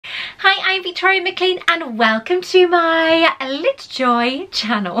Hi, I'm Victoria Maclean and welcome to my LitJoy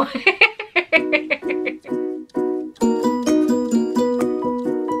channel.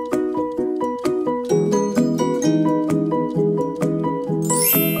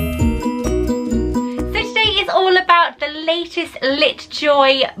 The latest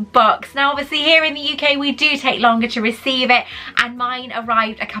LitJoy box. Now obviously here in the UK we do take longer to receive it, and mine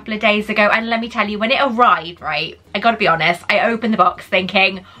arrived a couple of days ago, and let me tell you, when it arrived, right, I gotta be honest, I opened the box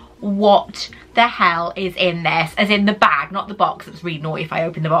thinking, what the hell is in this? As in the bag, not the box. It was really naughty if I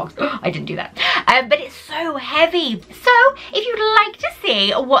opened the box. I didn't do that. But it's so heavy. So if you'd like to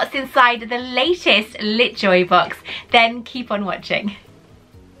see what's inside the latest LitJoy box, then keep on watching.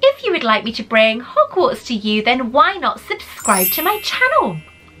 If you would like me to bring Hogwarts to you, then why not subscribe to my channel?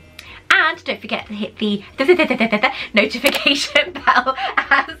 And don't forget to hit the notification bell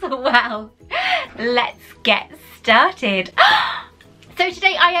as well. Let's get started. So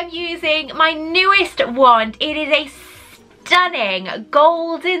today I am using my newest wand. It is a stunning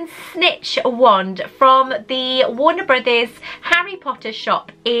golden snitch wand from the Warner Brothers Harry Potter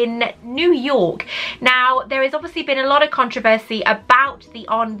shop in New York. Now there has obviously been a lot of controversy about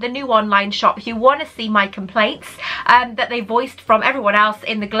the new online shop. If you want to see my complaints that they voiced from everyone else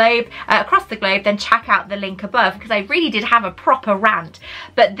in the globe, across the globe, then check out the link above, because I really did have a proper rant.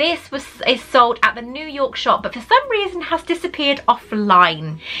 But this is sold at the New York shop, but for some reason has disappeared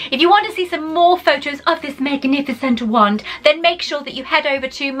offline. If you want to see some more photos of this magnificent wand, then make sure that you head over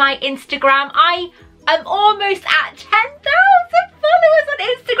to my Instagram. I am almost at 10,000 followers on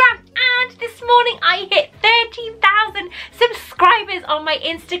Instagram, and this morning I hit 13,000 subscribers on my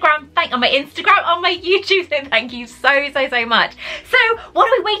Instagram. On my YouTube, so thank you so much. So what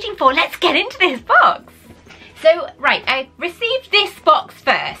are we waiting for? Let's get into this box. So right, I received this box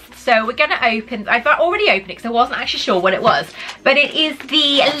first, so we're gonna open. I've already opened it because I wasn't actually sure what it was, but it is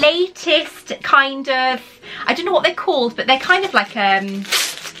the latest kind of, I don't know what they're called, but they're kind of like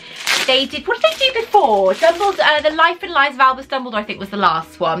they did, what did they do before? Dumbledore, the Life and Lies of Albus Dumbledore, I think, was the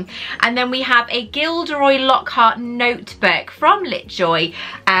last one. And then we have a Gilderoy Lockhart notebook from LitJoy,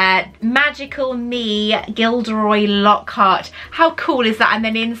 Magical Me, Gilderoy Lockhart. How cool is that? And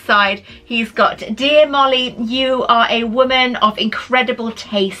then inside he's got, Dear Molly, you are a woman of incredible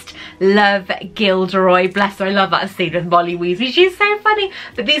taste. Love, Gilderoy. Bless her, I love that scene with Molly Weasley. She's so funny.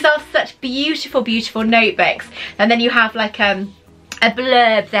 But these are such beautiful, beautiful notebooks. And then you have like a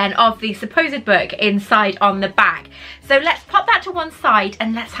blurb then of the supposed book inside on the back. So let's pop that to one side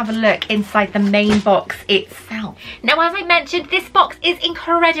and let's have a look inside the main box itself. Now, as I mentioned, this box is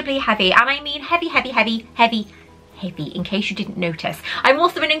incredibly heavy, and I mean heavy, in case you didn't notice. I'm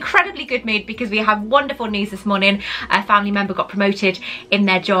also in incredibly good mood because we have wonderful news this morning. A family member got promoted in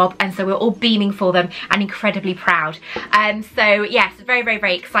their job, and so we're all beaming for them and incredibly proud. So yes,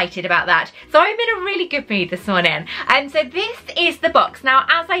 very excited about that. So I'm in a really good mood this morning. So this is the box. Now,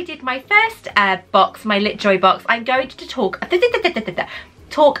 as I did my first box, my LitJoy box, I'm going to talk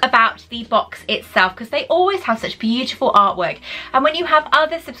about the box itself, because they always have such beautiful artwork. And when you have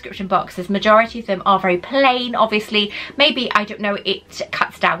other subscription boxes, majority of them are very plain. Obviously, maybe, I don't know, it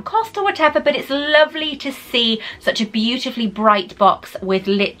cuts down cost or whatever, but it's lovely to see such a beautifully bright box with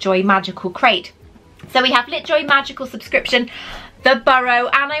LitJoy Magical crate. So we have LitJoy Magical subscription, The Burrow,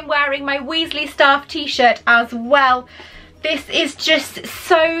 and I'm wearing my Weasley staff t-shirt as well. This is just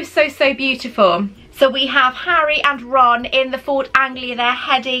so beautiful. So we have Harry and Ron in the Fort Anglia. They're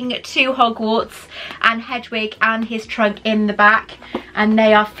heading to Hogwarts, and Hedwig and his trunk in the back, and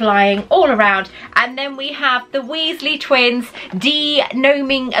they are flying all around. And then we have the Weasley twins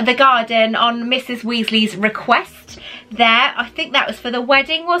de-gnoming the garden on Mrs. Weasley's request there. I think that was for the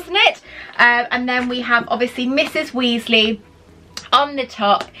wedding, wasn't it? And then we have obviously Mrs. Weasley on the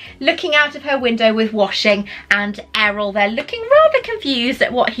top, looking out of her window with washing, and Errol there looking rather confused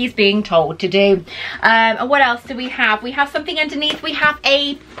at what he's being told to do. And what else do we have? We have something underneath. We have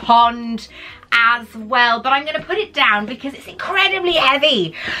a pond as well, but I'm going to put it down because it's incredibly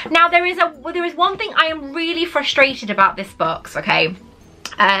heavy. Now there is one thing I am really frustrated about this box, okay?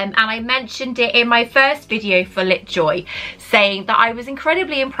 And I mentioned it in my first video for LitJoy, saying that I was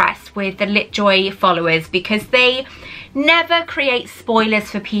incredibly impressed with the LitJoy followers because they never create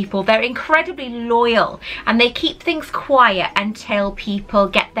spoilers for people. They're incredibly loyal, and they keep things quiet until people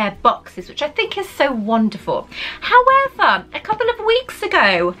get their boxes, which I think is so wonderful. However, a couple of weeks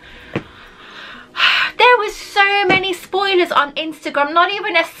ago, there was so many spoilers on Instagram, not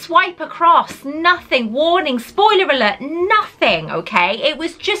even a swipe across, nothing, warning, spoiler alert, nothing, okay? It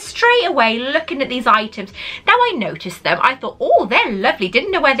was just straight away looking at these items. Now I noticed them, I thought, oh, they're lovely,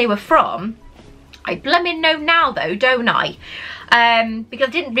 didn't know where they were from. I blooming know now though, don't I? because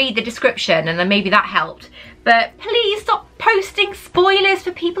I didn't read the description, and then maybe that helped. But please stop posting spoilers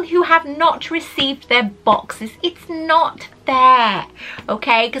for people who have not received their boxes. It's not fair,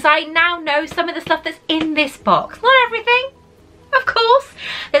 okay? Because I now know some of the stuff that's in this box. Not everything, of course.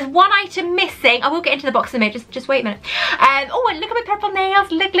 There's one item missing. I will get into the box in a minute. Just wait a minute. Oh, and look at my purple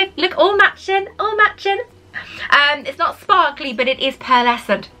nails. Look, all matching, all matching. It's not sparkly, but it is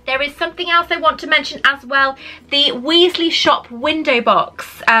pearlescent. There is something else I want to mention as well. The Weasley shop window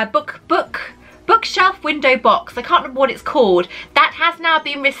box, bookshelf window box, I can't remember what it's called, that has now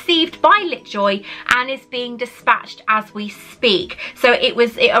been received by LitJoy and is being dispatched as we speak. So it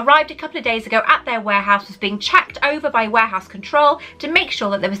arrived a couple of days ago at their warehouse, was being checked over by warehouse control to make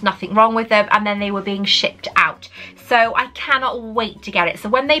sure that there was nothing wrong with them, and then they were being shipped out. So I cannot wait to get it. So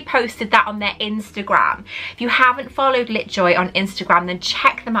when they posted that on their Instagram, if you haven't followed LitJoy on Instagram, then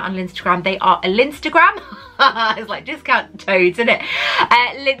check them out on Instagram. They are a Linstagram. It's like discount toads, isn't it?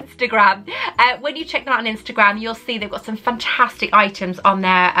 Linstagram. When you check them out on Instagram, you'll see they've got some fantastic items on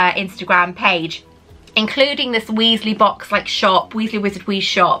their Instagram page, including this Weasley box like shop, Weasley Wizard Wee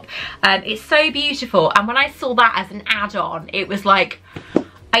shop. It's so beautiful, and when I saw that as an add-on, it was like,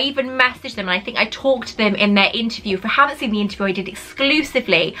 I even messaged them, and I think I talked to them in their interview. If you haven't seen the interview I did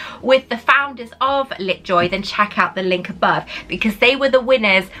exclusively with the founders of LitJoy, then check out the link above, because they were the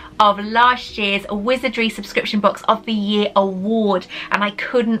winners of last year's Wizardry Subscription Box of the Year award, and I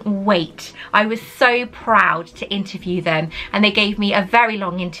couldn't wait. I was so proud to interview them, and they gave me a very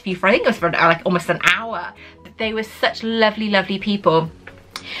long interview for, I think it was for like almost an hour. But they were such lovely, lovely people.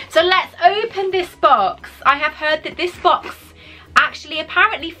 So let's open this box. I have heard that this box actually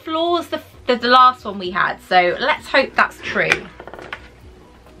apparently floors the last one we had, so let's hope that's true.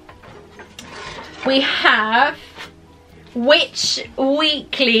 We have Witch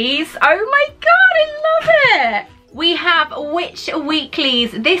Weeklies. Oh my god, I love it! We have Witch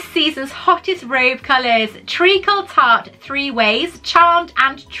Weeklies, this season's hottest robe colours: Treacle Tart 3 Ways, Charmed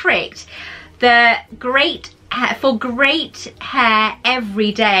and Tricked. The great for great hair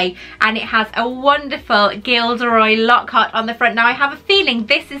every day, and it has a wonderful Gilderoy Lockhart on the front. Now I have a feeling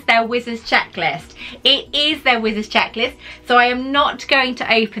this is their Wizard's checklist. It is their Wizard's checklist, so I am not going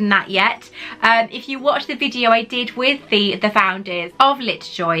to open that yet. If you watch the video I did with the founders of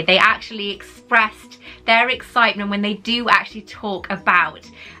LitJoy, they actually expressed their excitement when they do actually talk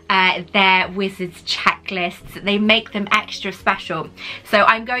about their Wizard's checklists. They make them extra special. So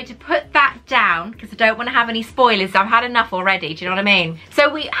I'm going to put that down because I don't want to have any spoilers. I've had enough already, do you know what I mean?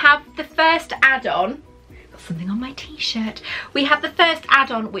 So we have the first add-on. Got something on my t-shirt. We have the first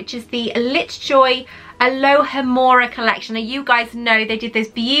add-on, which is the LitJoy Aloha Mora collection. Now you guys know they did those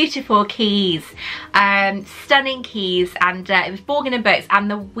beautiful keys, stunning keys, and it was Borgin and Boats and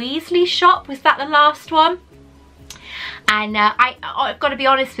the Weasley shop. Was that the last one? And I've got to be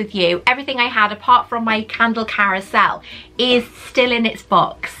honest with you, everything I had apart from my candle carousel is still in its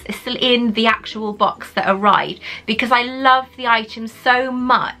box. It's still in the actual box that arrived, because I love the items so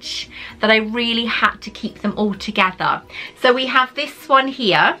much that I really had to keep them all together. So we have this one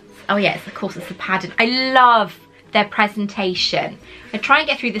here. Oh yes, of course it's the padded. I love their presentation. I try and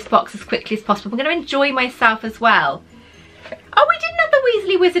get through this box as quickly as possible. I'm going to enjoy myself as well. Oh, we didn't have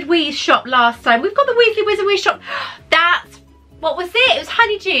the Weasley Wizard Wee shop last time. We've got the Weasley Wizard Wee shop. That's, what was it? It was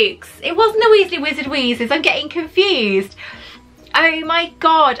Honeydukes. It wasn't the Weasley Wizard Wees. I'm getting confused. Oh my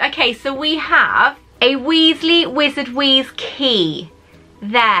god. Okay, so we have a Weasley Wizard Wees key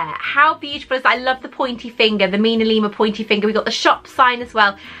there. How beautiful is that? I love the pointy finger, the Mina Lima pointy finger. We got the shop sign as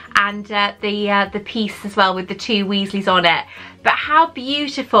well, and the piece as well with the two Weasleys on it. But how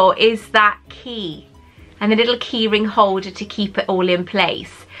beautiful is that key? And the little keyring holder to keep it all in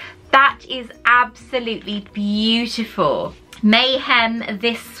place. That is absolutely beautiful. Mayhem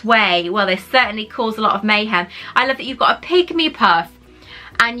this way. Well, they certainly cause a lot of mayhem. I love that you've got a pygmy puff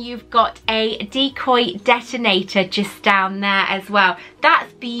and you've got a decoy detonator just down there as well.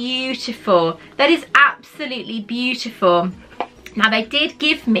 That's beautiful. That is absolutely beautiful. Now they did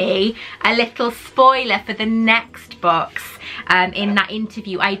give me a little spoiler for the next box in that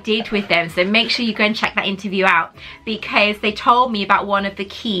interview I did with them, so make sure you go and check that interview out, because they told me about one of the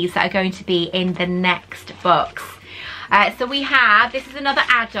keys that are going to be in the next box. So we have, this is another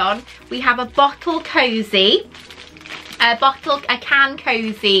add-on, we have a bottle cozy, a can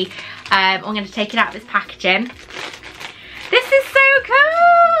cozy. I'm going to take it out of this packaging. This is so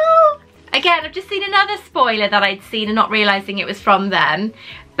cool! Again, I've just seen another spoiler that I'd seen and not realising it was from them.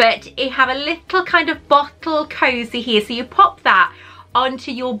 But you have a little kind of bottle cozy here. So you pop that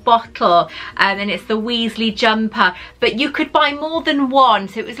onto your bottle, and it's the Weasley jumper, but you could buy more than one,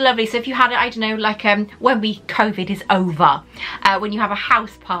 so it was lovely. So if you had, I don't know, like when COVID is over, when you have a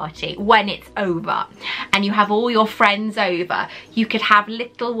house party, when it's over, and you have all your friends over, you could have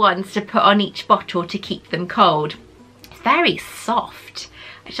little ones to put on each bottle to keep them cold. It's very soft.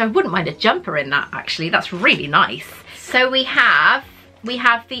 Actually, I wouldn't mind a jumper in that, actually. That's really nice. So we have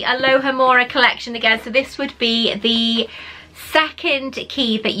the Aloha Mora collection again. So this would be the second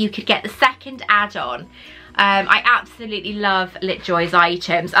key that you could get, the second add-on. I absolutely love LitJoy's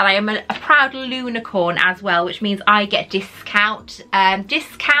items, and I am a proud Lunicorn as well, which means I get discount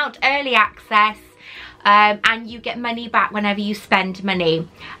early access, and you get money back whenever you spend money.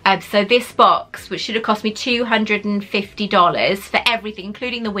 So this box, which should have cost me $250 for everything,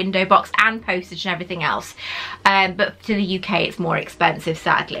 including the window box and postage and everything else, but to the UK it's more expensive,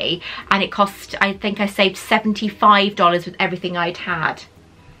 sadly, and it cost, I think I saved $75 with everything I'd had.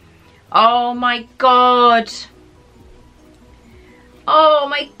 Oh my god, oh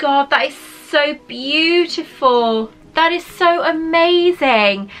my god, that is so beautiful. That is so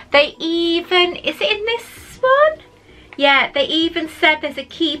amazing. They even, is it in this one? Yeah, they even said there's a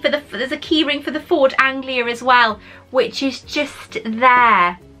key for there's a key ring for the Ford Anglia as well, which is just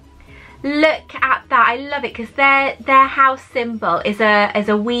there. Look at that. I love it, because their house symbol is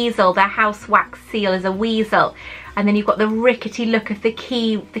a weasel. Their house wax seal is a weasel, and then you've got the rickety look of the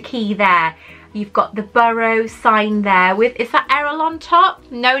key there. You've got the Burrow sign there with, is that Errol on top?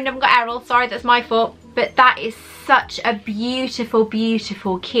 No, never got Errol, sorry, that's my fault. But that is such a beautiful,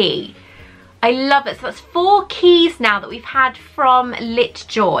 beautiful key. I love it. So that's 4 keys now that we've had from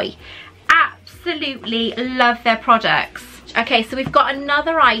LitJoy. Absolutely love their products. Okay, so we've got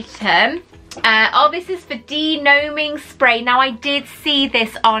another item. Oh, this is for de-gnoming spray. Now, I did see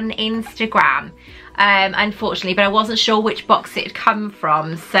this on Instagram, unfortunately, but I wasn't sure which box it had come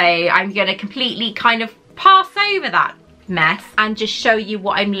from. So I'm going to completely kind of pass over that mess and just show you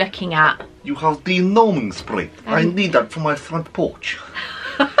what I'm looking at. You have de-gnoming spray. I need that for my front porch.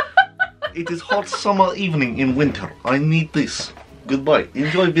 It is hot summer evening in winter. I need this. Goodbye.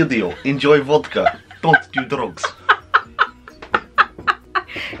 Enjoy video. Enjoy vodka. Don't do drugs.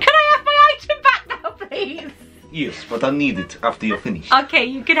 Can I have my item back now, please? Yes, but I need it after you're finished. Okay,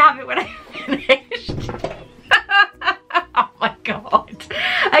 you can have it when I'm finished. Oh my god.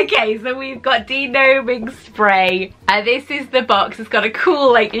 Okay, so we've got de-gnoming spray. This is the box. It's got a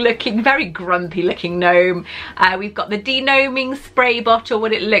cool, like, looking, very grumpy looking gnome. We've got the de-gnoming spray bottle,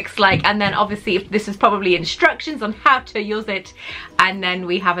 what it looks like, and then obviously this is probably instructions on how to use it. And then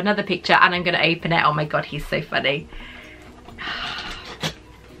we have another picture, and I'm going to open it. Oh my god, he's so funny. I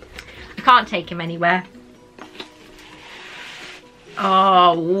can't take him anywhere.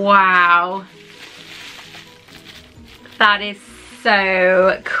 Oh wow. That is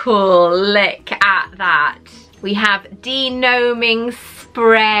so cool. Look at that. We have de-gnoming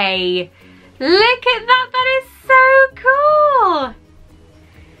spray. Look at that. That is so cool.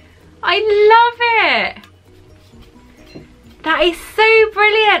 I love it. That is so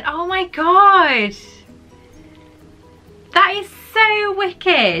brilliant. Oh my god. That is so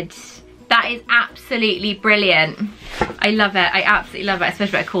wicked. That is absolutely brilliant. I love it. I absolutely love it. I suppose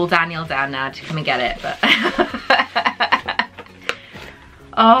I better call Daniel down now to come and get it, but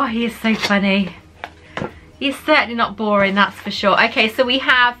oh, he is so funny. He's certainly not boring, that's for sure. Okay, so we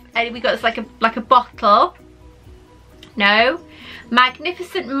have we got this like a bottle. No,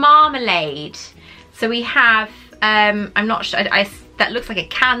 magnificent marmalade. So we have I'm not sure. That looks like a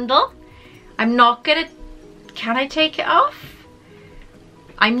candle. I'm not gonna. Can I take it off?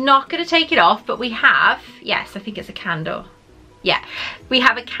 I'm not going to take it off, but we have, yes, I think it's a candle. Yeah, we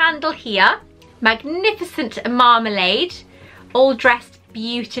have a candle here. Magnificent marmalade, all dressed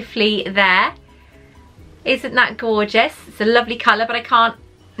beautifully there. Isn't that gorgeous? It's a lovely colour, but I can't,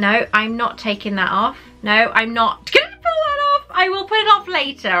 no, I'm not taking that off. No, I'm not going to pull that off. I will put it off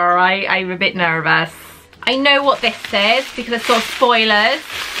later, all right? I'm a bit nervous. I know what this is because I saw spoilers.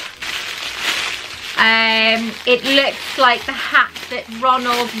 It looks like the hat that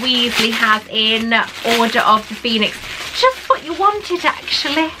Ronald Weasley has in Order of the Phoenix. Just what you wanted,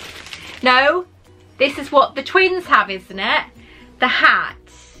 actually. No, this is what the twins have, isn't it? The hat.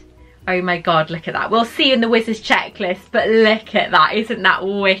 Oh my god, look at that. We'll see in the Wizard's checklist, but look at that. Isn't that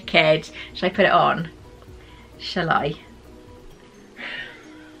wicked? Shall I put it on? Shall I?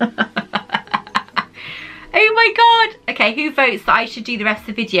 Oh my god. Okay, who votes that I should do the rest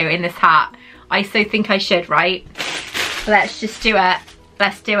of the video in this hat? I so think I should, right? Let's just do it.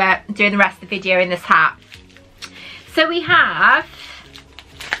 Let's do it. I'm doing the rest of the video in this hat. So we have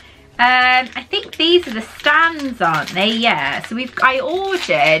I think these are the stands, aren't they? Yeah. So I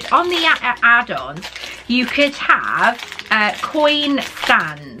ordered on the add-ons, you could have coin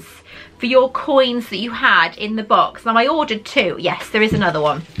stands for your coins that you had in the box. Now I ordered 2. Yes, there is another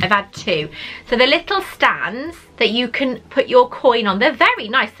one. I've had 2. So the little stands that you can put your coin on, they're very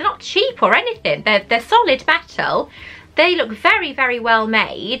nice. They're not cheap or anything. They're solid metal. They look very, very well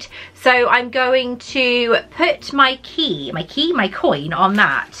made. So I'm going to put my coin on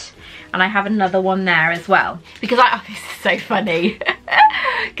that. And I have another one there as well. Because oh, this is so funny.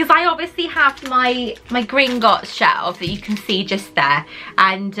 Because I obviously have my Gringotts shelf that you can see just there.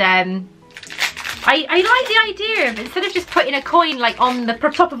 And I like the idea of, instead of just putting a coin like on the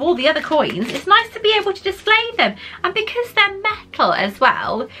top of all the other coins, it's nice to be able to display them. And because they're metal as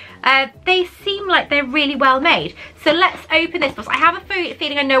well, they seem like they're really well made. So let's open this box. I have a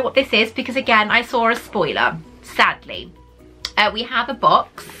feeling I know what this is because, again, I saw a spoiler, sadly. We have a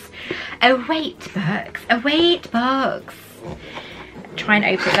box. A weight box. Try and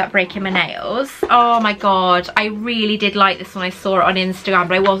open it without breaking my nails. Oh my god, I really did like this when I saw it on Instagram,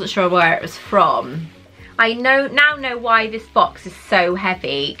 but I wasn't sure where it was from. I now know why this box is so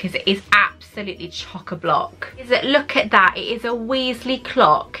heavy, because it is absolutely chock-a-block. Look at that, it is a Weasley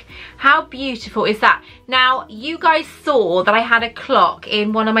clock. How beautiful is that? Now, you guys saw that I had a clock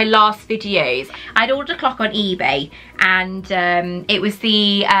in one of my last videos. I'd ordered a clock on eBay, and it was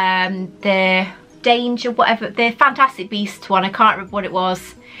the Danger, whatever, the Fantastic Beast one, I can't remember what it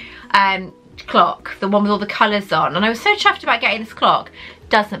was, clock, the one with all the colours on, and I was so chuffed about getting this clock.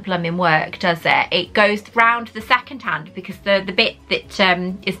 Doesn't blooming work, does it? It goes round the second hand because the bit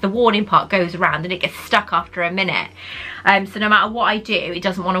that is the warning part goes around and it gets stuck after a minute. So no matter what I do, it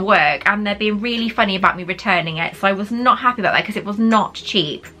doesn't want to work, and they're being really funny about me returning it, so I was not happy about that because it was not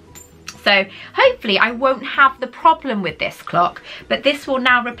cheap. So hopefully I won't have the problem with this clock, but this will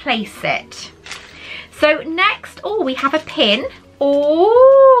now replace it. So next, oh, we have a pin.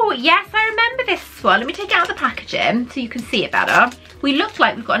 Oh, yes, I remember this one. Let me take it out of the packaging so you can see it better. We look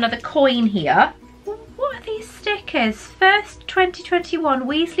like we've got another coin here. What are these stickers? First 2021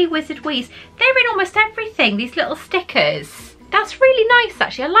 Weasley Wizard Wheeze. They're in almost everything, these little stickers. That's really nice,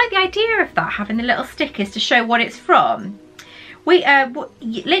 actually. I like the idea of that, having the little stickers to show what it's from.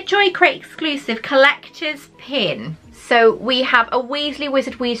 LitJoy Crate exclusive collector's pin. So we have a Weasley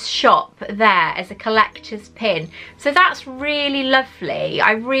Wizard Wheeze shop there as a collector's pin. So that's really lovely.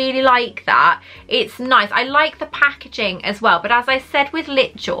 I really like that. It's nice. I like the packaging as well. But as I said with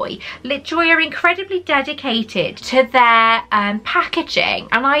LitJoy are incredibly dedicated to their packaging.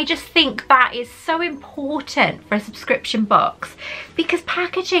 And I just think that is so important for a subscription box, because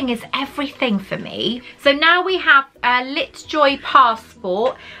packaging is everything for me. So now we have a LitJoy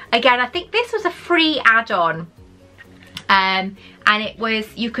passport. Again, I think this was a free add-on. And it was,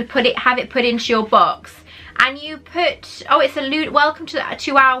 you could have it put into your box, and you put, oh, it's a welcome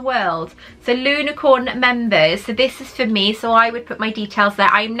to our world. So Lunicorn members, so this is for me, so I would put my details there.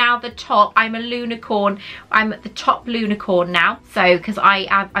 I'm now the top, I'm a Lunicorn, I'm the top Lunicorn now, so because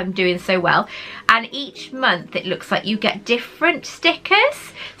I'm doing so well. And each month it looks like you get different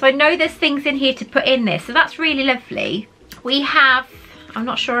stickers, so I know there's things in here to put in this, so that's really lovely. We have, I'm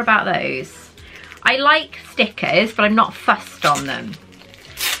not sure about those. I like stickers, but I'm not fussed on them.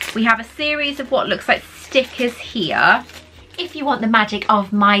 We have a series of what looks like stickers here. If you want the magic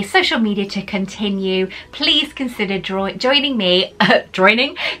of my social media to continue, please consider joining me on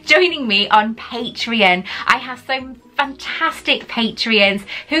Patreon. I have some fantastic Patreons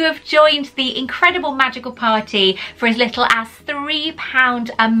who have joined the incredible magical party for as little as £3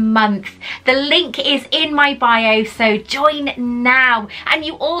 a month. The link is in my bio, so join now. And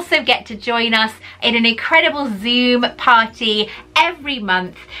you also get to join us in an incredible Zoom party every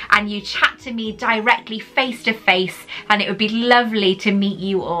month, and you chat to me directly face to face, and it would be lovely to meet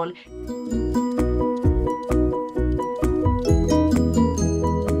you all.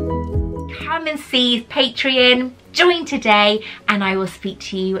 Come and see Patreon, join today, and I will speak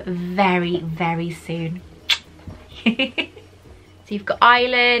to you very, very soon. So you've got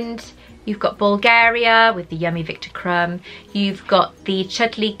Ireland, you've got Bulgaria with the yummy Victor Crumb, you've got the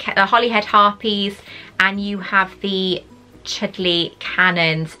Hollyhead Harpies, and you have the Chudley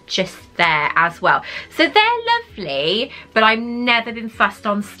Canans just there as well. So they're lovely, but I've never been fussed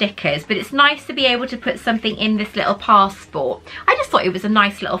on stickers, but it's nice to be able to put something in this little passport. I just thought it was a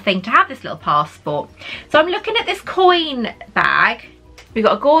nice little thing to have, this little passport. So I'm looking at this coin bag. We've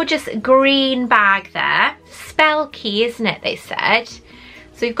got a gorgeous green bag there. Spell key, isn't it, they said.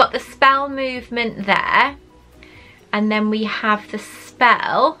 So we've got the spell movement there, and then we have the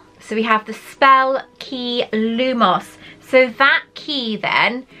spell. So we have the spell key Lumos. So that key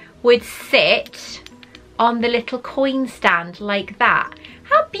then would sit on the little coin stand like that.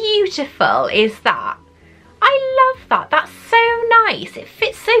 How beautiful is that? I love that. That's so nice. It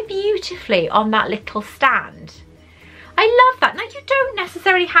fits so beautifully on that little stand. I love that. Now, you don't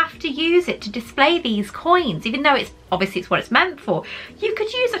necessarily have to use it to display these coins, even though it's obviously it's what it's meant for. You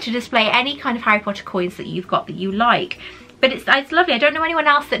could use it to display any kind of Harry Potter coins that you've got that you like. But it's lovely. I don't know anyone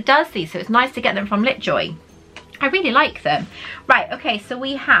else that does these, so it's nice to get them from LitJoy. I really like them. Right, okay, so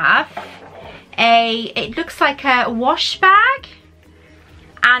we have it looks like a wash bag.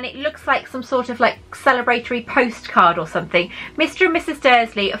 And it looks like some sort of like celebratory postcard or something. Mr. and Mrs.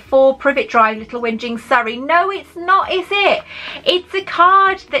 Dursley, 4 Privet Drive, Little Whinging, Surrey. No, it's not, is it? It's a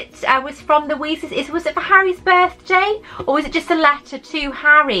card that was from the Weasleys. Was it for Harry's birthday? Or was it just a letter to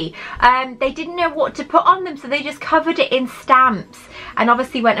Harry? They didn't know what to put on them, so they just covered it in stamps. And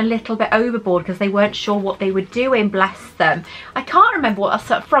obviously went a little bit overboard because they weren't sure what they were doing, bless them. I can't remember what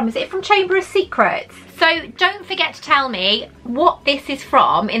that's from. Is it from Chamber of Secrets? So don't forget to tell me what this is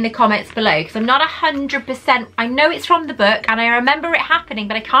from in the comments below, because I'm not 100%, I know it's from the book and I remember it happening,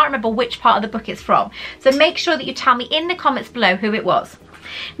 but I can't remember which part of the book it's from. So make sure that you tell me in the comments below who it was.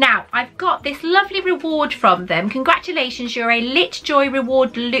 Now, I've got this lovely reward from them. Congratulations, you're a LitJoy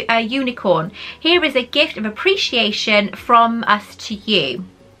reward unicorn. Here is a gift of appreciation from us to you.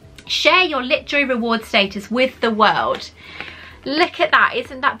 Share your LitJoy reward status with the world. Look at that,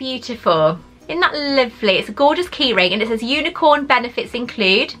 isn't that beautiful? Isn't that lovely? It's a gorgeous keyring and it says unicorn benefits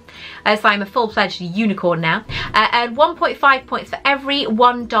include, so I'm a full-fledged unicorn now, and 1.5 points for every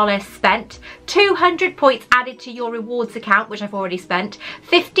 $1 spent, 200 points added to your rewards account, which I've already spent,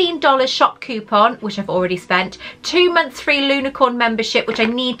 $15 shop coupon, which I've already spent, 2 months free Lunicorn membership, which I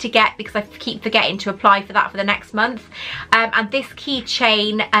need to get because I keep forgetting to apply for that for the next month, and this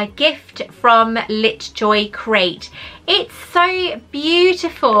keychain, a gift from LitJoy Crate. It's so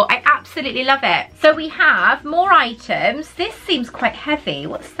beautiful. I absolutely love it. So we have more items. This seems quite heavy.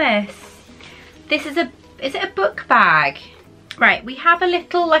 What's this? This is is it a book bag? Right, we have a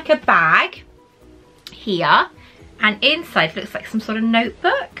little, like a bag here, and inside looks like some sort of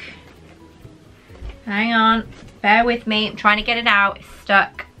notebook. Hang on, bear with me. I'm trying to get it out. It's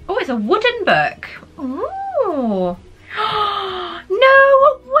stuck. Oh, it's a wooden book. Ooh.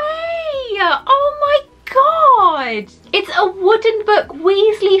 No way! Oh my God! It's a wooden book,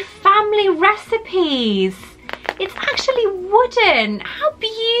 Weasley family recipes. It's actually wooden. How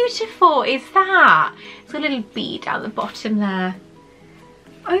beautiful is that? It's got a little bead down the bottom there.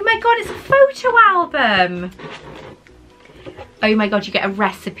 Oh my God, it's a photo album. Oh my God, you get a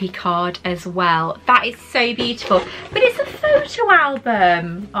recipe card as well. That is so beautiful. But it's a photo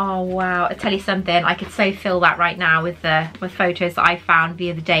album. Oh wow, I tell you something, I could so fill that right now with photos that I found the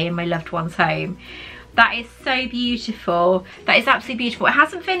other day in my loved one's home. That is so beautiful. That is absolutely beautiful. It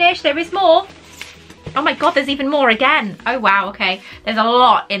hasn't finished, there is more. Oh my God, there's even more again. Oh wow, okay. There's a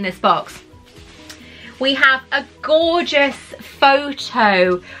lot in this box. We have a gorgeous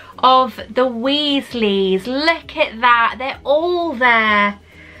photo of the Weasleys. Look at that, they're all there.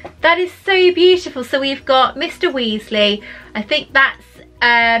 That is so beautiful. So we've got Mr. Weasley. I think that's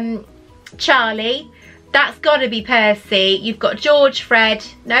Charlie. That's gotta be Percy. You've got George, Fred,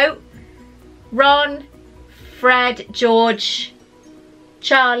 no, Ron, Fred, George,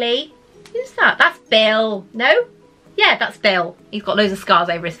 Charlie. Who's that? That's Bill. No? Yeah, that's Bill. He's got loads of scars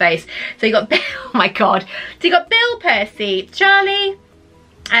over his face. So you got Bill. Oh my God. So you got Bill, Percy, Charlie,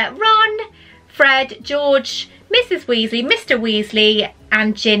 Ron, Fred, George, Mrs. Weasley, Mr. Weasley,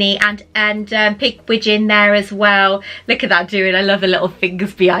 and Ginny, and Pigwidge in there as well. Look at that doing. I love the little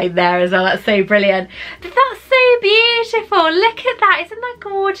fingers behind there as well. That's so brilliant. But that's so beautiful. Look at that. Isn't that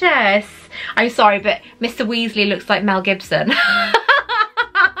gorgeous? I'm sorry, but Mr. Weasley looks like Mel Gibson.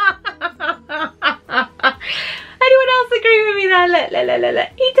 Anyone else agree with me there? Look, look, look, look, look.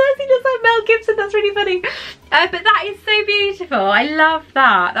 He does, he looks like Mel Gibson. That's really funny. But that is so beautiful. I love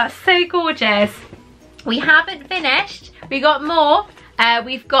that. That's so gorgeous. We haven't finished. We got more.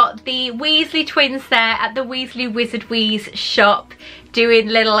 We've got the Weasley twins there at the Weasley Wizard Wheeze shop doing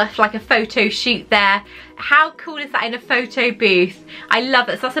little, like a photo shoot there. How cool is that in a photo booth? I love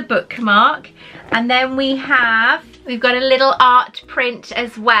it. So that's a bookmark. And then we've got a little art print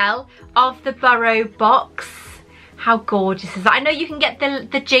as well of the Burrow box. How gorgeous is that? I know you can get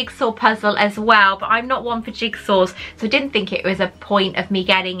the jigsaw puzzle as well, but I'm not one for jigsaws, so I didn't think it was a point of me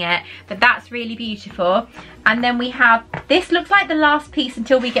getting it, but that's really beautiful. And then we have, this looks like the last piece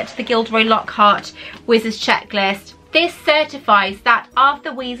until we get to the Gilderoy Lockhart Wizard's Checklist. This certifies that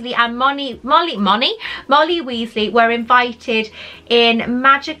Arthur Weasley and Molly Weasley were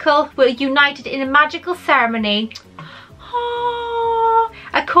united in a magical ceremony. Oh,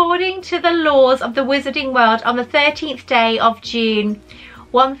 according to the laws of the Wizarding World, on the 13th day of June,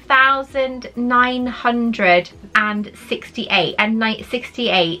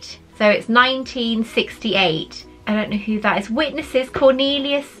 1968. So it's 1968. I don't know who that is. Witnesses,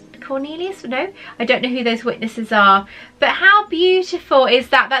 Cornelius? No, I don't know who those witnesses are. But how beautiful is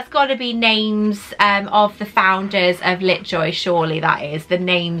that? That's got to be names of the founders of LitJoy, surely that is. The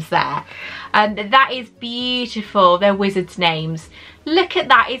names there. That is beautiful. They're wizards' names. Look at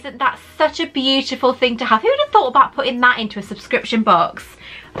that. Isn't that such a beautiful thing to have? Who would have thought about putting that into a subscription box?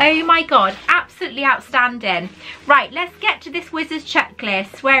 Oh my god, absolutely outstanding. Right, let's get to this wizard's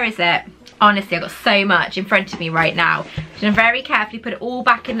checklist. Where is it? Honestly, I've got so much in front of me right now. I'm going to very carefully put it all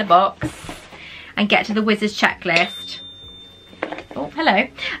back in the box and get to the wizard's checklist. Oh, hello.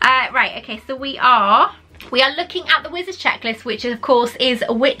 Right, okay, so we are looking at the wizard's checklist, which of course is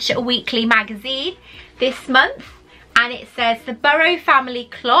Witch Weekly magazine this month. And it says the Burrow family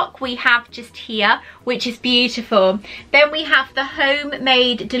clock we have just here, which is beautiful. Then we have the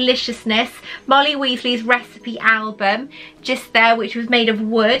homemade deliciousness, Molly Weasley's recipe album, just there, which was made of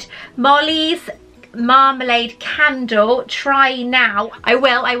wood. Molly's marmalade candle, try now. I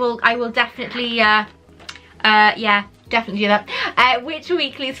will definitely, yeah, definitely do that. Witch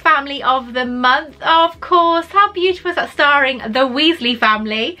Weekly's family of the month, of course. How beautiful is that, starring the Weasley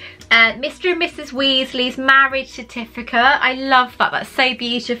family. Mr. and Mrs. Weasley's marriage certificate. I love that. That's so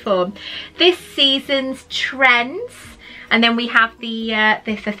beautiful. This season's trends. And then we have the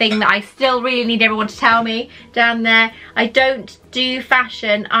thing that I still really need everyone to tell me down there. I don't do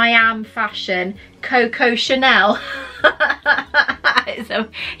fashion, I am fashion. Coco Chanel.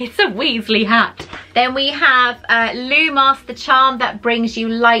 It's a Weasley hat. Then we have Lumos, the charm that brings you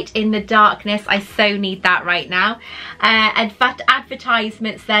light in the darkness. I so need that right now.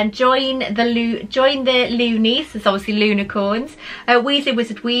 Advertisements then. Join the loonies. It's obviously Lunicorns. Weasley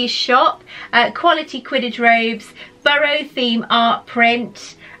Wizard Wee shop. Quality Quidditch robes. Burrow theme art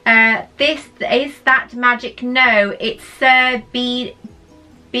print. This is that magic. No, it's Sir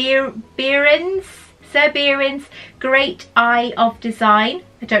Beerin's Great Eye of Design.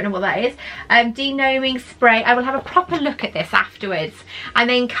 I don't know what that is. Denoming spray. I will have a proper look at this afterwards. And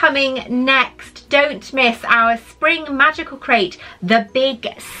then coming next, don't miss our spring magical crate, the Big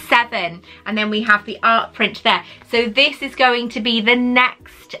 7. And then we have the art print there. So this is going to be the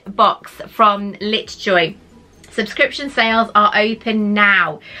next box from LitJoy. Subscription sales are open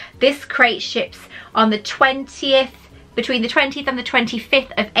now. This crate ships on the 20th, between the 20th and the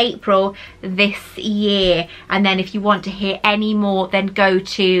 25th of April this year. And then if you want to hear any more, then go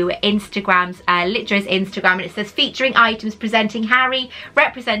to Instagram's, LitJoy's Instagram, and it says featuring items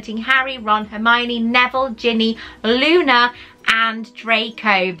representing Harry, Ron, Hermione, Neville, Ginny, Luna and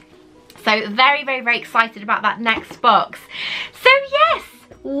Draco. So very, very, very excited about that next box. So yes,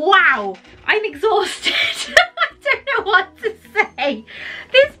 wow, I'm exhausted. I don't know what to say.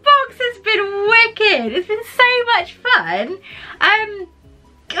 This box has been wicked. It's been so much fun.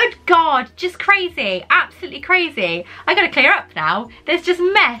 Good God, just crazy, absolutely crazy. I gotta clear up now. There's just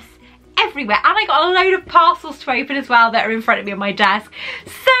mess everywhere, and I got a load of parcels to open as well that are in front of me on my desk.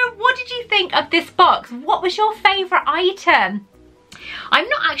 So what did you think of this box? What was your favourite item? I'm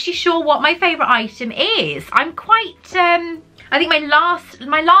not actually sure what my favourite item is. I'm quite I think my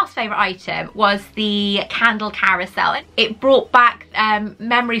last favourite item was the candle carousel. It brought back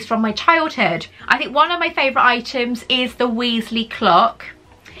memories from my childhood. I think one of my favourite items is the Weasley clock.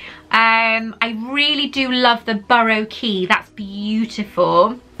 I really do love the Burrow key. That's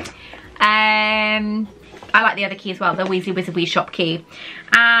beautiful. I like the other key as well, the Weasley Wizard Wee shop key.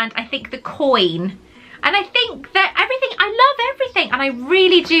 And I think the coin. And I think that I love everything. And I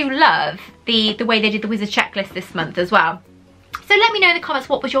really do love the way they did the wizard checklist this month as well. So let me know in the comments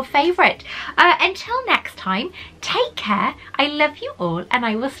what was your favourite. Until next time, take care. I love you all and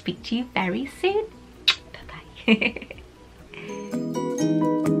I will speak to you very soon. Bye-bye.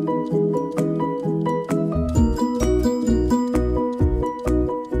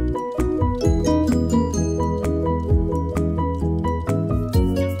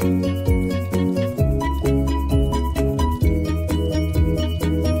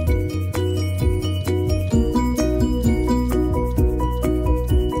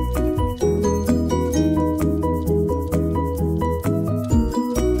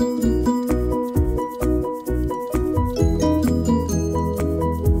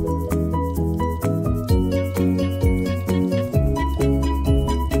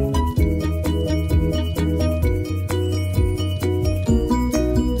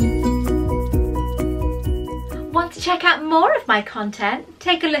 Want to check out more of my content?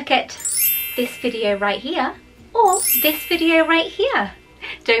 Take a look at this video right here. or this video right here.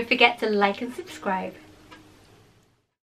 Don't forget to like and subscribe.